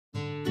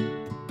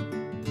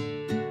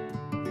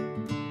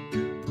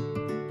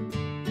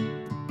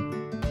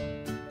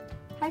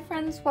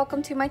friends,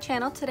 welcome to my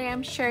channel. Today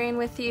I'm sharing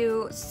with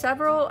you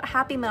several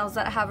happy mails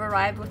that have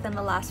arrived within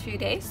the last few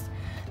days.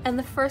 And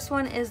the first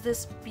one is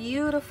this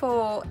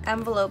beautiful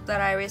envelope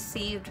that I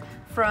received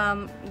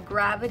from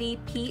Gravity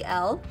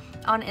PL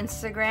on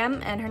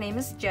Instagram, and her name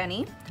is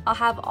Jenny. I'll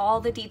have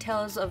all the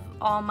details of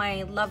all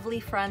my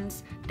lovely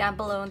friends down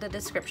below in the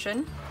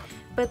description.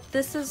 But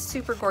this is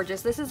super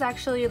gorgeous. This is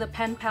actually the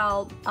pen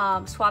pal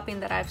swapping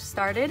that I've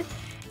started.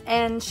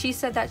 And she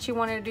said that she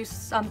wanted to do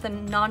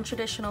something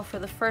non-traditional for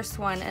the first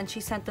one, and she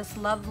sent this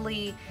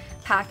lovely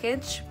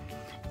package,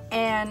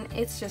 and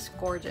it's just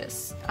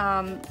gorgeous.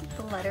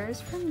 The letter is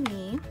from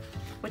me,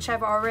 which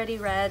I've already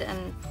read,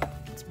 and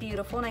it's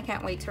beautiful, and I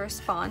can't wait to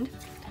respond.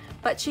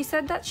 But she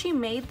said that she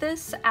made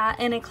this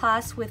in a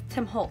class with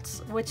Tim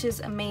Holtz, which is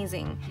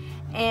amazing.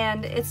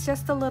 And it's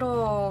just a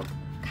little,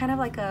 kind of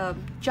like a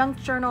junk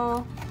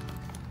journal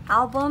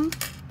album,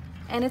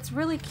 and it's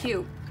really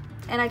cute.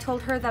 And I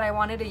told her that I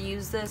wanted to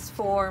use this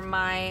for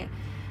my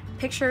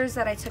pictures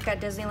that I took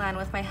at Disneyland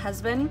with my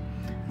husband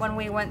when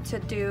we went to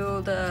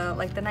do the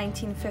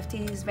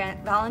 1950s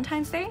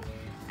Valentine's Day.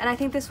 And I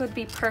think this would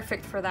be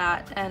perfect for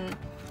that. And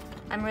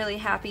I'm really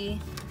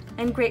happy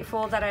and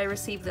grateful that I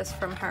received this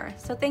from her.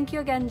 So thank you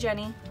again,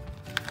 Jenny.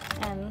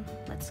 And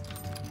let's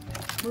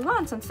move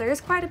on, since there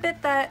is quite a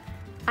bit that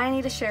I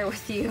need to share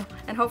with you.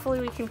 And hopefully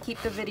we can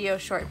keep the video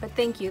short. But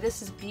thank you,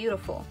 this is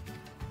beautiful.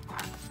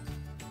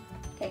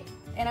 Okay.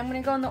 And I'm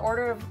gonna go in the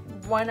order of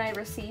when I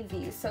received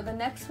these. So the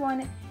next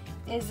one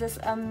is this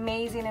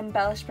amazing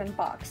embellishment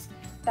box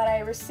that I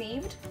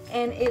received,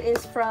 and it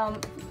is from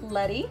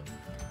Letty,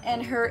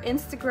 and her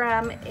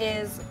Instagram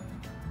is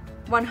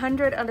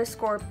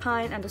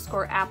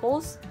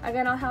 100_pine_apples.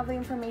 Again, I'll have the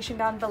information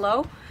down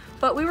below,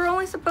 but we were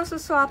only supposed to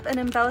swap an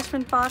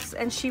embellishment box,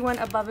 and she went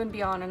above and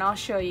beyond, and I'll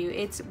show you.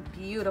 It's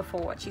beautiful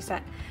what she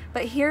sent.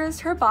 But here's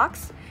her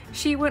box.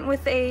 She went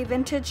with a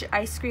vintage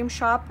ice cream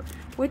shop,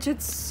 which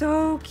is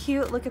so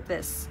cute. Look at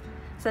this.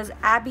 It says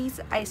Abby's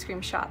Ice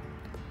Cream Shop.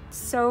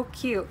 So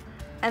cute.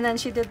 And then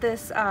she did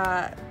this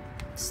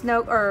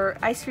snow or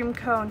ice cream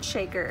cone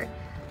shaker.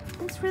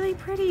 It's really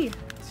pretty.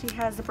 She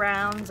has the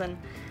browns and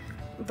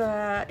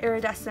the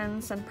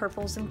iridescence and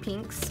purples and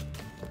pinks.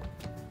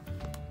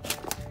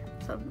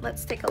 So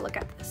let's take a look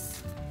at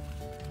this.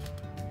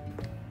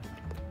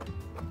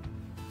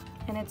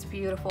 And it's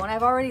beautiful. And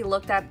I've already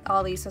looked at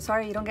all these, so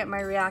sorry you don't get my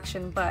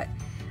reaction, but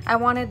I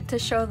wanted to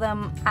show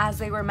them as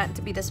they were meant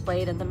to be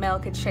displayed, and the mail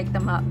could shake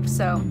them up.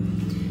 So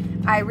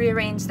I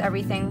rearranged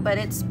everything, but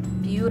it's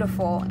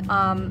beautiful.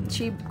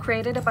 She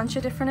created a bunch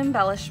of different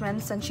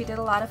embellishments, and she did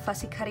a lot of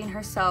fussy cutting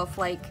herself,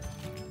 like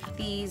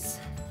these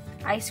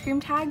ice cream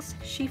tags.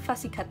 She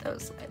fussy cut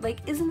those. Like,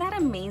 isn't that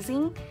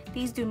amazing?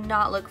 These do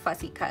not look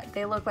fussy cut.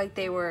 They look like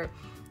they were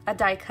a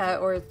die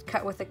cut or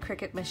cut with a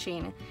Cricut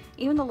machine.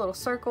 Even the little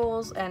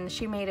circles, and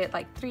she made it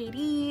like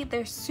 3D.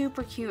 They're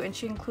super cute, and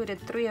she included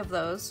 3 of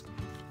those.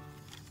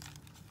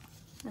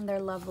 And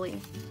they're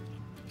lovely.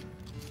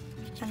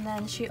 And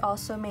then she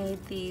also made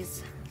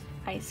these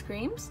ice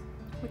creams,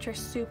 which are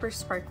super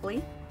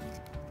sparkly.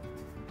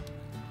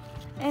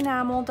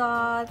 Enamel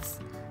dots,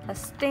 a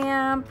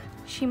stamp.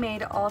 She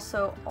made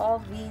also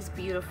all these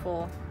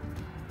beautiful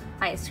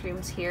ice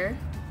creams here,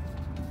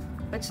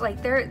 which,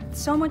 like, there's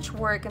so much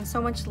work and so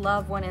much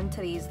love went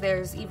into these.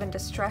 There's even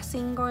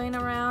distressing going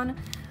around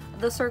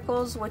the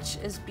circles, which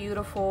is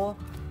beautiful.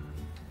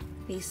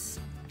 These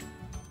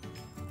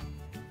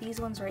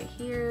ones right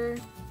here,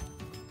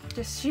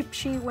 just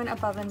she went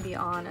above and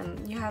beyond.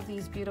 And you have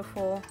these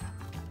beautiful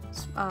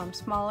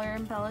smaller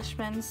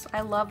embellishments.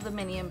 I love the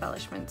mini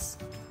embellishments.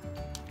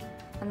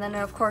 And then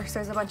of course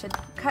there's a bunch of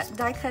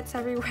die cuts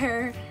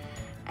everywhere,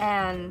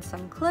 and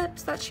some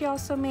clips that she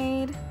also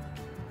made,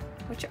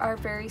 which are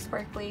very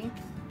sparkly.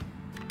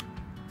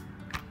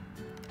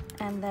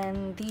 And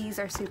then these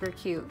are super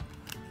cute.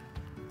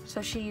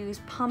 So she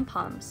used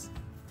pom-poms.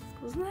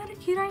 Wasn't that a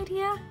cute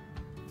idea?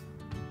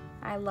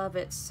 I love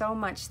it so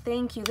much.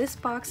 Thank you. This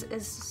box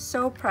is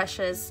so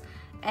precious,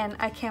 and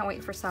I can't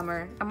wait for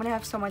summer. I'm gonna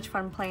have so much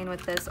fun playing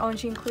with this. Oh, and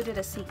she included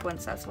a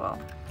sequence as well.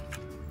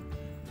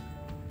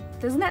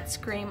 Doesn't that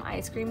scream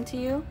ice cream to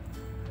you?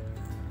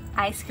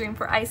 Ice cream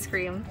for ice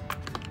cream.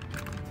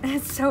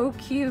 It's so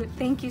cute.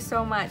 Thank you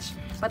so much.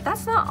 But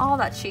that's not all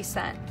that she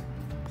sent.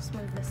 Let's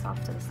move this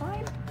off to the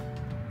side.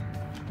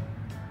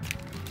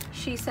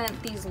 She sent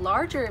these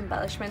larger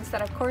embellishments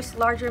that, of course,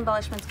 larger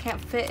embellishments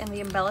can't fit in the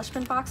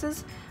embellishment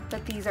boxes,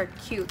 but these are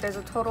cute. There's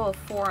a total of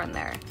 4 in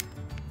there.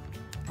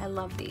 I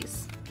love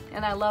these.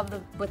 And I love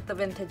with the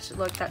vintage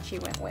look that she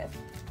went with.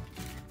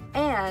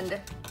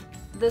 And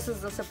this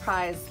is the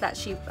surprise that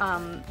she,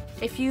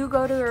 if you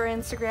go to her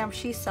Instagram,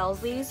 she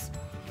sells these.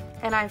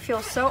 And I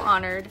feel so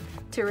honored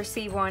to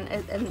receive one,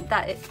 and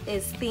that it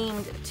is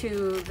themed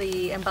to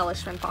the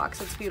embellishment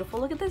box. It's beautiful.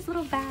 Look at this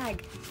little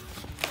bag.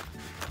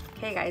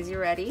 Okay guys, you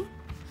ready?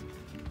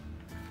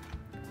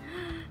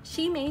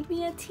 She made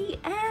me a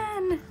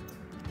TN.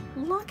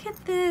 Look at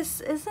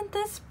this. Isn't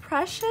this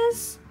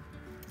precious?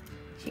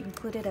 She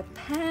included a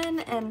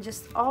pen and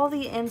just all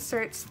the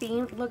inserts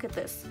themed. Look at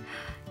this.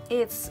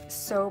 It's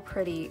so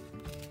pretty.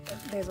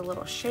 There's a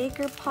little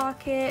shaker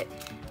pocket,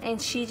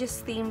 and she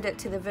just themed it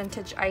to the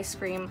vintage ice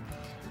cream,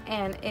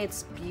 and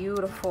it's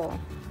beautiful.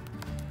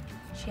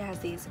 She has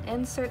these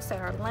inserts that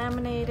are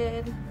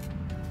laminated.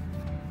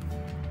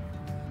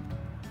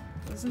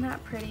 Isn't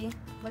that pretty?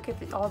 Look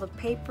at all the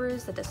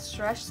papers, the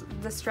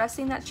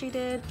distressing that she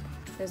did.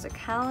 There's a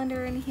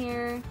calendar in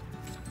here,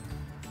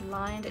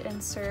 lined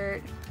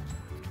insert,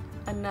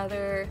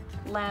 another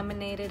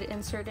laminated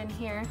insert in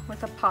here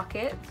with a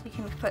pocket. You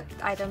can put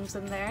items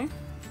in there.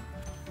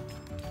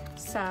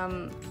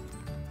 Some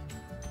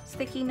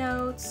sticky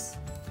notes,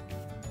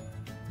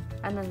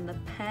 and then the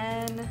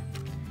pen,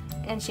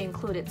 and she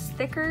included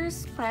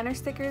stickers, planner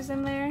stickers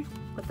in there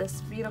with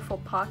this beautiful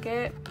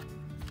pocket.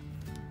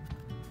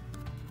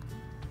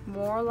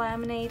 More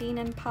laminating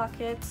and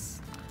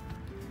pockets.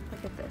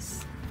 Look at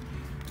this.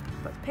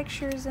 Put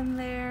pictures in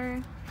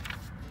there,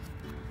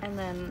 and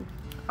then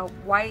a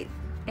white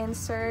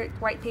insert,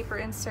 white paper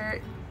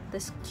insert,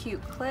 this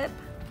cute clip,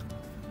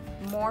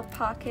 more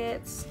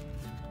pockets.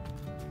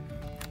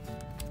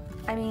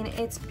 I mean,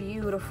 it's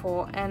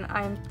beautiful, and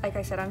like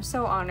I said, I'm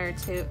so honored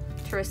to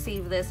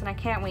receive this, and I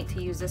can't wait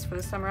to use this for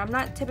the summer. I'm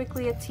not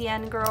typically a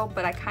TN girl,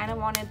 but I kind of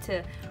wanted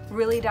to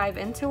really dive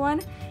into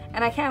one,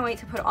 and I can't wait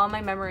to put all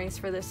my memories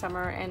for this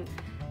summer. And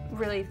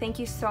really, thank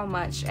you so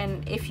much.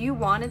 And if you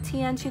want a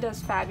TN, she does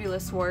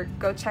fabulous work.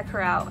 Go check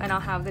her out, and I'll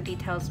have the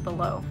details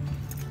below.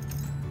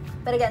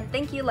 But again,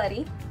 thank you,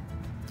 Letty.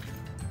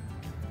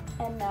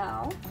 And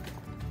now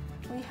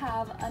we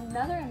have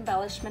another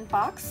embellishment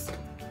box.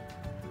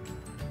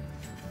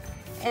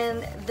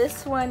 And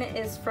this one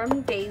is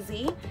from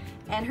Daisy,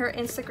 and her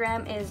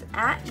Instagram is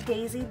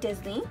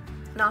 @DaisyDisney,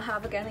 and I'll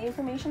have again the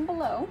information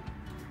below.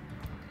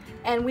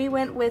 And we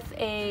went with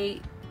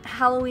a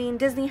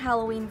Disney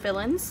Halloween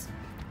villains,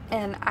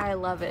 and I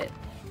love it.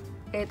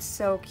 It's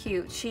so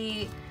cute.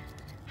 She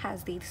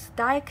has these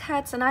die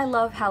cuts, and I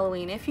love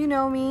Halloween. If you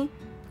know me,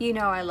 you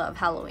know I love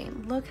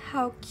Halloween. Look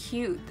how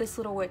cute this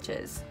little witch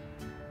is.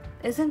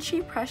 Isn't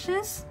she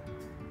precious?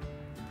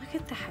 Look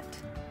at that.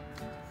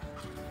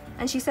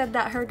 And she said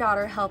that her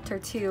daughter helped her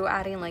too,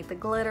 adding like the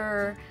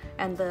glitter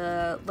and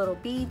the little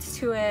beads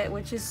to it,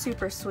 which is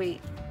super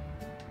sweet.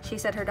 She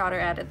said her daughter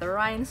added the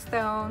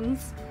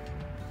rhinestones.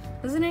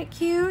 Isn't it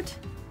cute?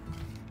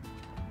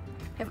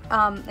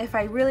 If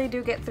I really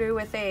do get through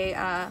with a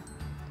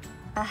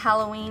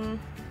Halloween,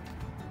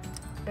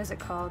 what is it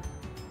called?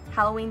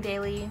 Halloween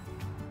daily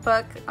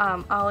book,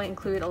 I'll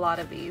include a lot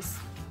of these.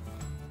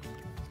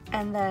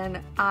 And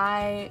then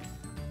I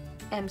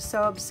am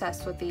so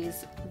obsessed with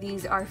these.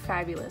 These are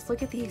fabulous.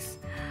 Look at these.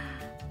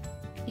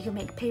 You can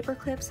make paper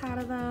clips out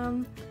of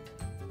them.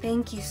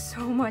 Thank you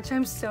so much.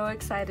 I'm so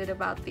excited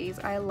about these.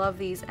 I love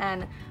these.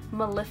 And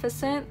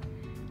Maleficent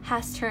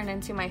has turned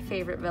into my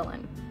favorite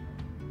villain.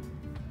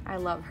 I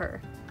love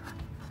her.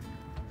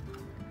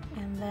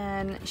 And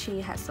then she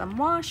has some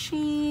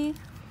washi,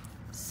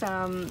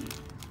 some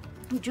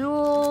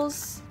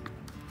jewels,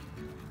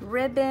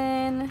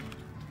 ribbon,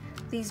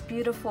 these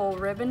beautiful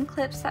ribbon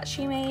clips that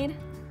she made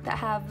that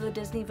have the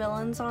Disney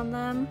villains on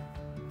them.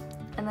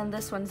 And then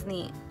this one's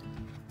neat.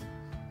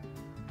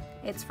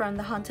 It's from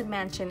the Haunted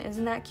Mansion.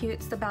 Isn't that cute?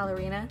 It's the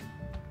ballerina.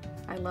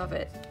 I love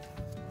it.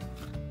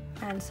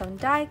 And some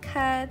die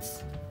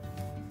cuts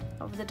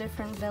of the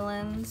different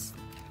villains.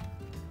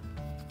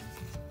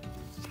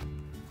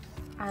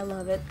 I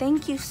love it.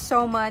 Thank you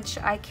so much.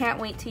 I can't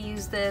wait to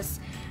use this.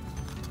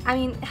 I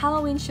mean,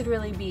 Halloween should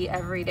really be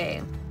every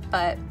day,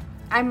 but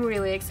I'm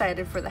really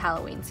excited for the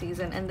Halloween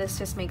season, and this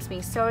just makes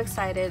me so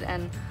excited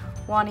and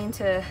wanting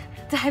to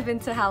dive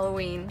into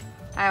Halloween.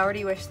 I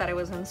already wish that it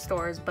was in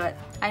stores, but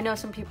I know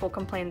some people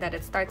complain that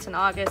it starts in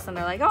August and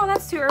they're like, oh,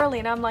 that's too early,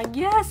 and I'm like,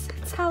 yes,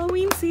 it's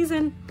Halloween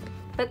season.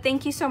 But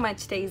thank you so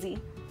much, Daisy.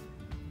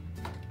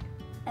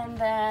 And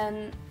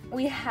then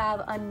we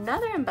have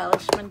another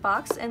embellishment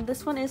box, and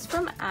this one is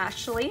from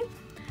Ashley.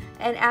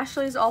 And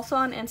Ashley is also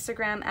on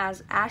Instagram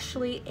as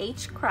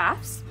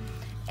ashleyhcrafts,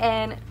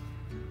 and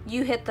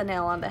you hit the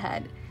nail on the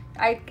head.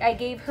 I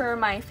gave her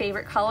my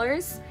favorite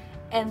colors,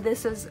 and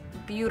this is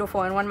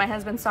beautiful. And when my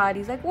husband saw it,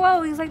 he's like,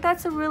 whoa, he's like,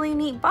 that's a really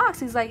neat box.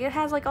 He's like, it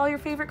has like all your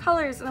favorite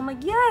colors. And I'm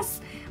like,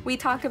 yes. We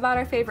talked about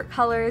our favorite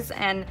colors,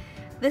 and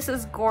this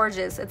is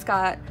gorgeous. It's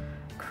got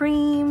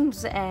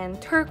creams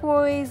and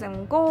turquoise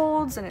and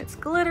golds, and it's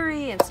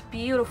glittery. It's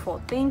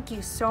beautiful. Thank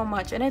you so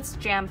much. And it's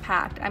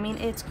jam-packed. I mean,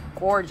 it's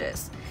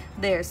gorgeous.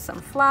 There's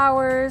some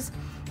flowers.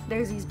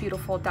 There's these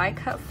beautiful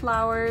die-cut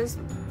flowers.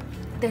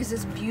 There's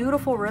this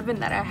beautiful ribbon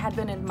that I had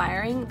been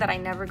admiring that I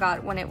never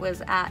got when it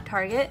was at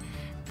Target.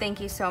 Thank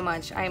you so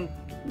much. I'm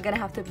gonna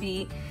have to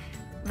be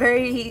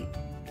very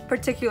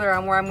particular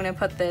on where I'm gonna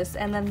put this.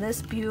 And then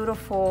this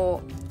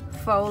beautiful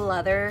faux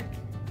leather.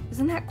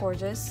 Isn't that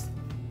gorgeous?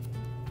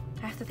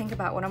 I have to think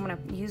about what I'm gonna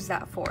use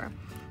that for.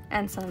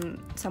 And some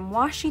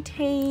washi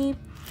tape,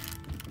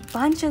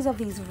 bunches of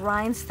these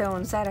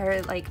rhinestones that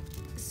are like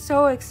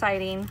so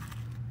exciting.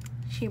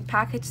 She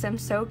packaged them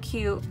so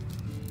cute.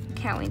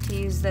 Can't wait to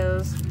use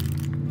those.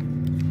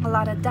 A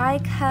lot of die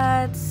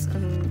cuts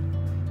and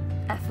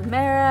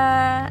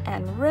ephemera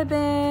and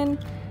ribbon.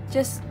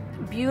 Just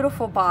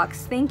beautiful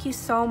box. Thank you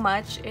so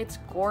much. It's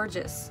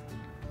gorgeous.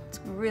 It's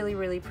really,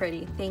 really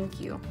pretty. Thank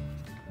you.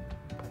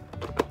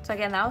 So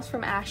again, that was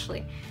from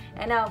Ashley.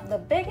 And now the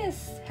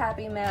biggest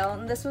happy mail,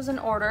 and this was an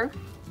order.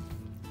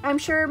 I'm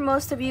sure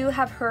most of you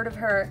have heard of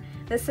her.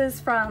 This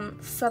is from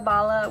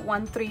Sabala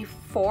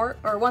 134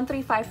 or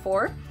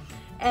 1354.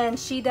 And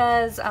she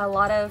does a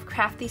lot of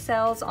crafty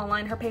sales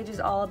online. Her page is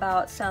all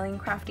about selling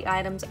crafty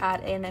items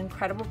at an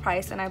incredible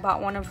price. And I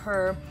bought one of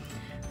her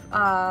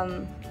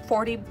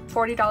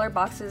 $40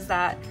 boxes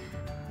that,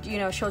 you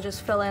know, she'll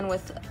just fill in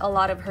with a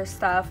lot of her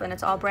stuff, and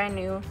it's all brand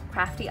new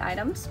crafty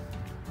items.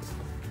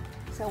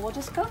 So we'll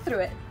just go through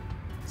it.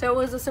 So it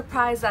was a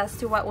surprise as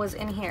to what was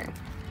in here.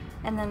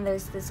 And then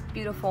there's this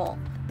beautiful,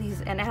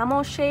 these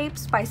enamel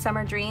shapes by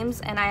Summer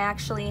Dreams, and I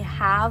actually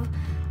have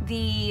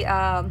the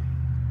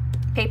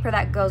paper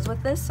that goes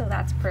with this, so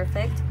that's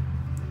perfect.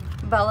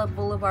 Bella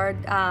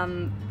Boulevard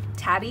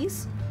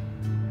tabbies,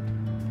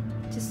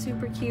 just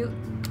super cute.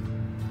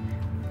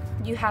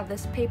 You have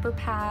this paper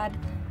pad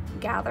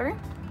gather,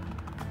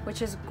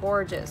 which is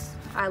gorgeous.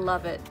 I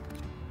love it.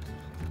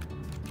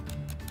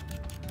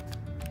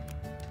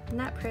 Isn't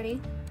that pretty?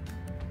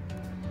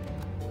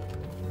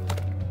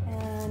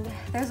 And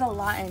there's a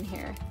lot in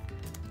here.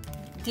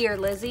 Dear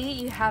Lizzie,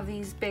 you have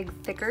these big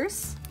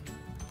thickers,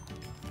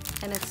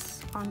 and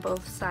it's on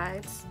both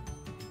sides.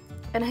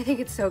 And I think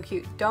it's so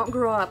cute. Don't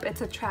grow up,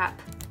 it's a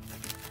trap.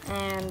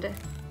 And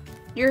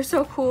you're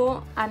so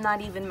cool, I'm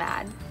not even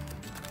mad.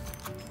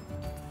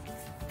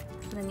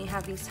 And then you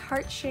have these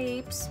heart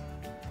shape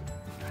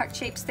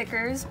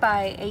stickers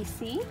by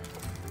AC.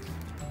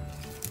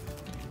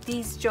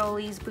 These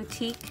Jolie's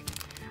Boutique,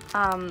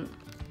 what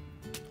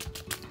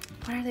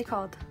are they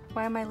called?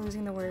 Why am I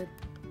losing the word?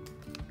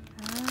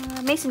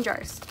 Mason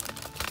jars.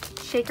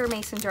 Shaker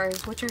mason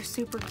jars, which are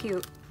super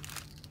cute.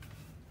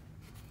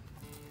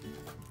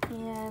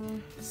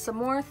 And some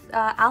more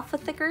alpha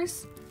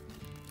thickers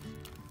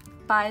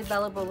by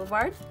Bella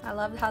Boulevard. I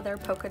love how they're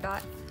polka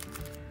dot.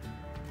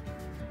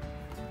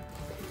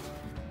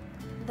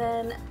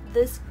 Then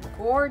this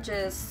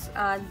gorgeous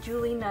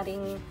Julie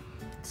Nutting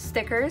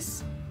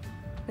stickers.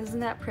 Isn't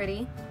that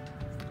pretty?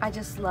 I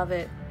just love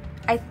it.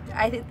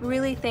 I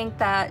really think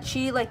that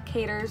she like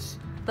caters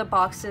the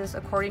boxes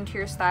according to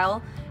your style,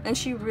 and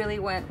she really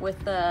went with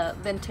the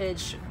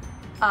vintage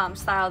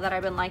style that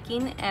I've been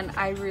liking, and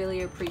I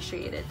really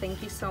appreciate it.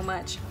 Thank you so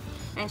much.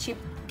 And she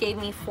gave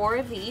me 4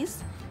 of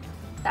these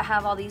that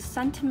have all these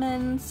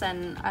sentiments,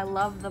 and I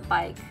love the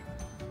bike.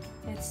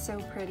 It's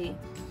so pretty.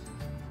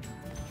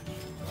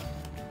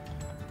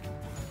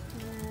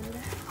 And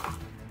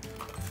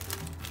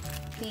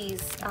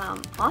these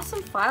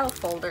awesome file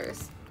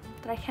folders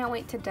that I can't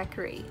wait to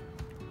decorate.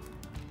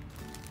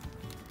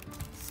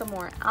 Some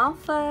more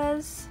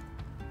alphas.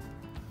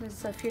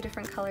 There's a few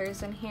different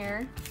colors in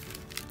here.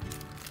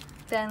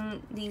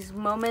 Then these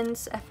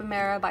Moments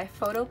Ephemera by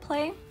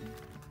Photoplay.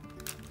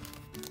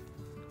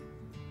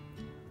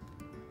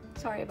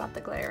 Sorry about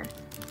the glare.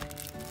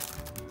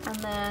 And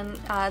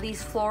then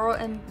these floral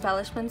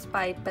embellishments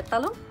by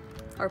Petalo,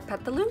 or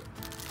Petalu.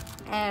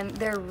 And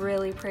they're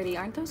really pretty.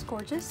 Aren't those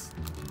gorgeous?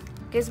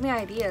 Gives me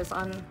ideas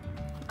on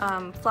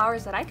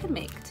flowers that I could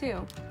make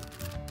too.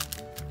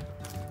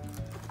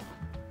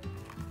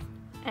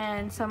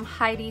 And some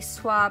Heidi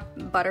Swap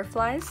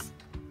butterflies.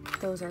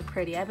 Those are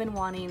pretty. I've been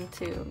wanting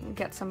to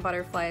get some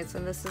butterflies,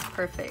 and this is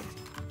perfect.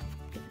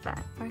 Look at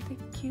that. Aren't they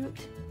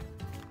cute?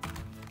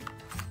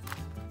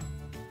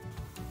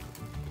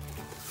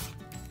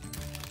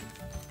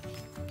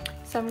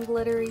 Some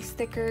glittery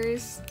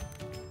stickers.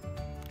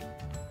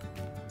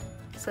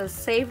 It says,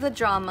 save the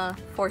drama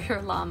for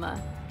your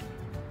llama.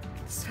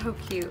 So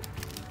cute.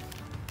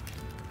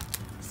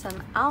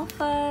 Some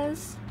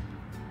alphas.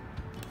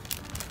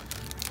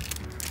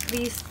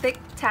 These thick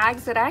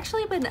tags that I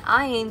actually been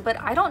eyeing, but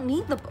I don't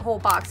need the whole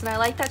box, and I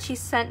like that she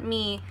sent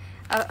me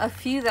a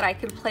few that I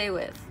could play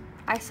with.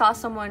 I saw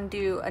someone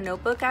do a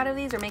notebook out of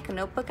these, or make a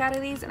notebook out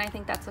of these, and I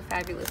think that's a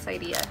fabulous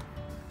idea.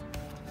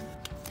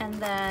 And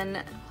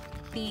then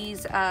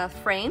these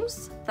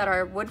frames that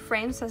are wood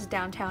frames, says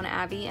Downtown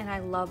Abbey, and I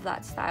love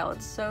that style.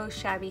 It's so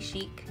shabby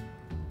chic.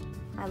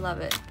 I love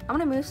it. I'm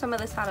gonna move some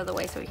of this out of the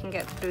way so we can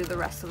get through the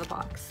rest of the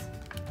box.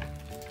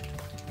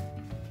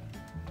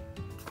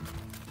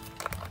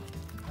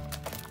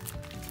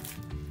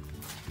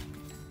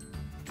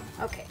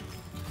 Okay.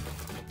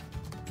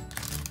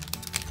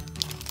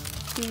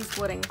 These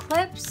wooden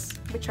clips,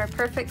 which are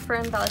perfect for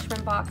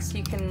embellishment box.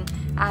 You can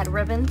add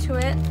ribbon to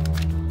it.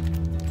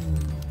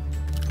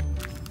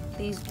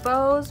 These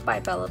bows by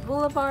Bella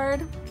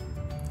Boulevard.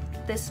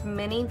 This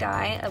mini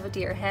die of a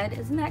deer head.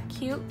 Isn't that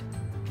cute?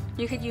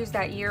 You could use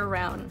that year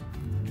round.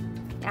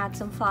 Add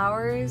some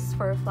flowers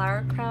for a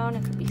flower crown.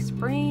 It could be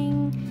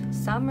spring,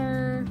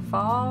 summer,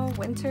 fall,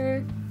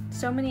 winter.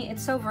 So many,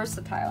 it's so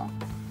versatile.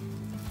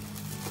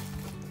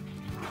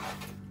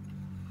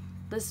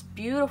 This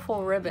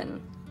beautiful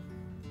ribbon.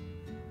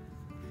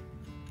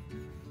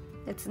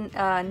 It's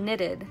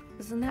knitted.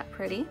 Isn't that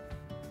pretty?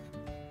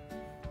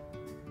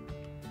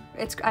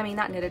 It's, I mean,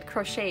 not knitted,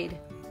 crocheted.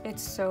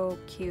 It's so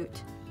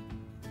cute.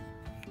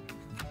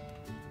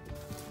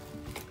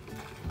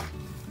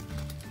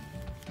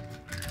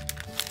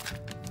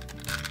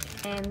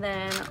 And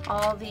then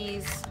all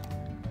these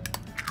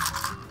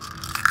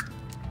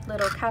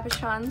little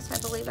cabochons, I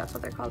believe that's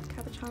what they're called,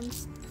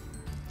 cabochons.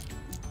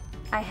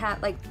 I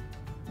had like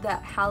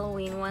that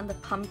Halloween one, the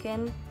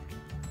pumpkin,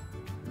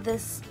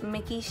 this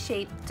Mickey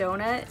shaped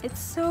donut, it's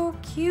so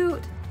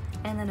cute.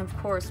 And then of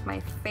course my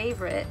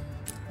favorite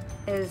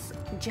is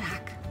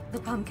Jack the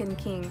Pumpkin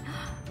King.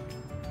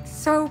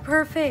 So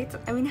perfect.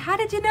 I mean, how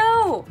did you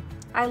know?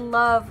 I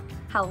love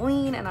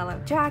Halloween and I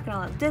love Jack and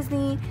I love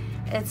Disney.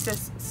 It's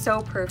just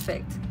so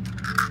perfect.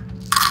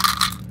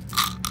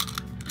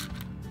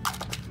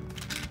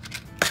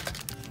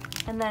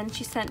 And then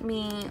she sent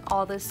me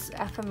all this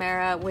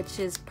ephemera, which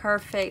is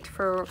perfect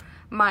for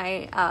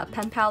my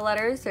pen pal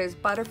letters. There's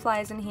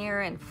butterflies in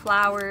here and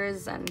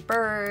flowers and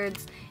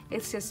birds.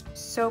 It's just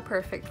so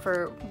perfect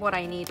for what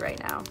I need right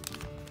now.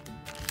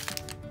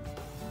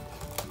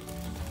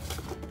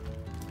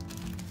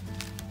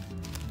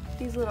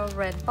 These little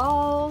red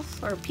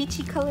balls, or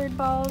peachy colored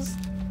balls.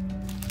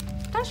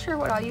 Not sure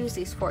what I'll use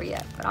these for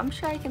yet, but I'm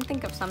sure I can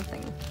think of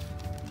something.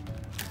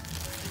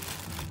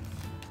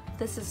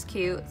 This is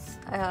cute.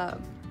 I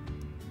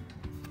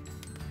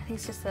think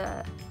it's just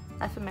a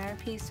ephemera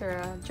piece or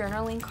a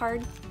journaling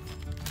card. And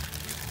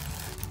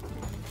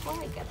before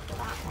I get to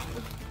that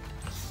one,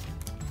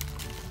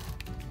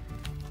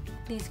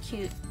 these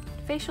cute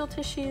facial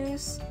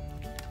tissues.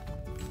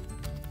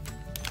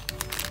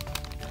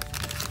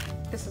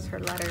 This is her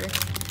letter.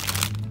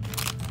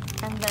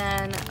 And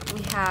then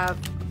we have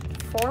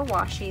 4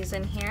 washies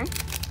in here.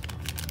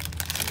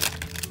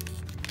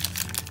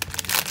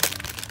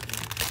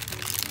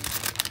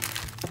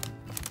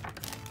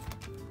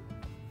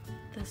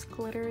 This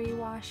glittery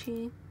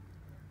washi.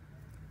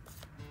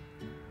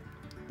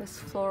 This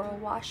floral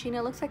washi. And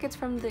it looks like it's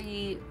from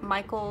the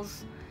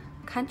Michael's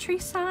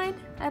Countryside.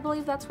 I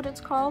believe that's what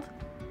it's called.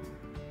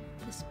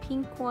 This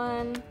pink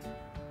one.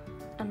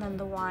 And then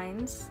the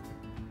wines.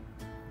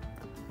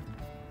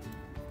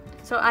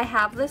 So I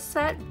have this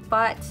set,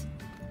 but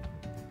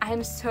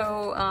I'm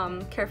so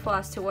careful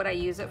as to what I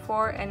use it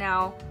for, and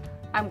now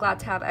I'm glad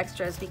to have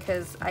extras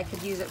because I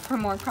could use it for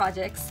more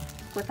projects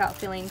without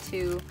feeling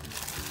too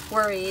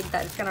worried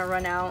that it's gonna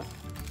run out.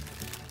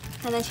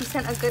 And then she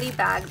sent a goodie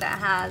bag that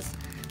has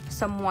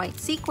some white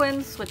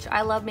sequins, which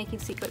I love making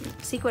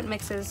sequin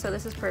mixes, so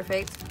this is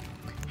perfect.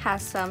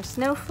 Has some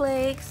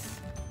snowflakes.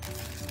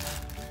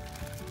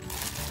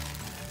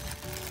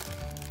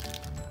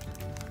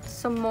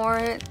 Some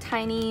more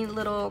tiny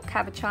little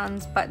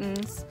cabochons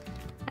buttons,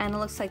 and it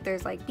looks like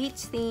there's like beach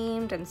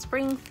themed and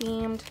spring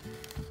themed.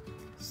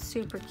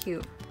 Super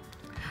cute.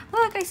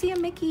 Look, I see a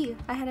Mickey.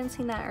 I hadn't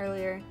seen that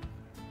earlier.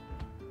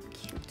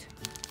 Cute.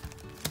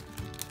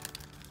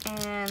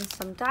 And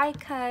some die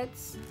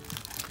cuts.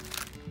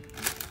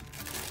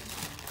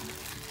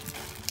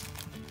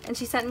 And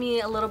she sent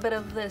me a little bit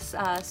of this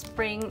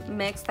spring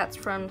mix that's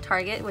from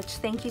Target, which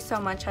thank you so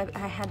much.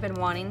 I had been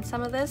wanting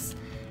some of this.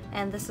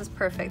 And this is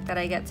perfect that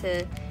I get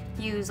to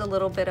use a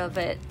little bit of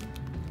it.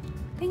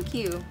 Thank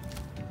you.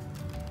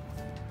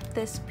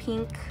 This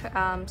pink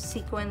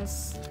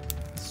sequins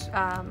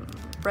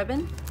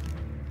ribbon.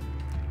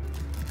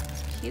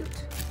 It's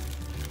cute.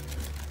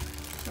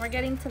 We're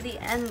getting to the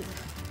end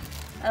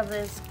of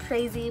this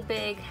crazy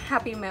big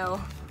Happy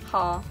Mail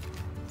haul.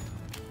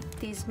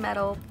 These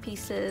metal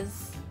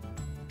pieces.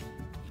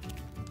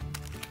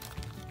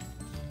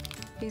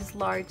 These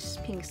large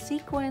pink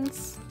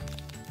sequins.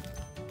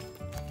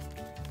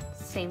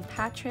 St.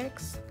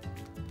 Patrick's.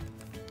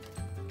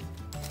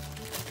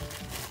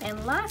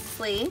 And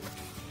lastly,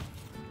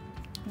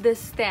 this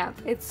stamp.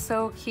 It's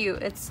so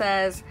cute. It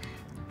says,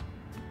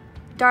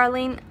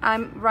 "Darling,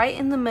 I'm right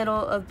in the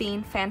middle of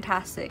being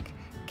fantastic.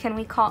 Can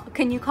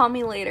you call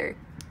me later?"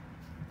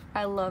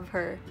 I love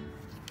her.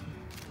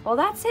 Well,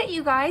 that's it,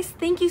 you guys.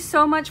 Thank you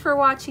so much for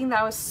watching.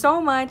 That was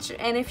so much.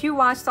 And if you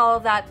watched all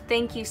of that,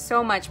 thank you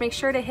so much. Make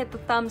sure to hit the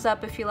thumbs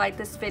up if you like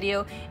this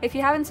video. If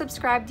you haven't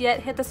subscribed yet,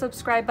 hit the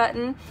subscribe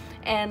button.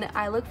 And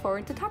I look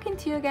forward to talking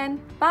to you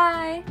again.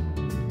 Bye.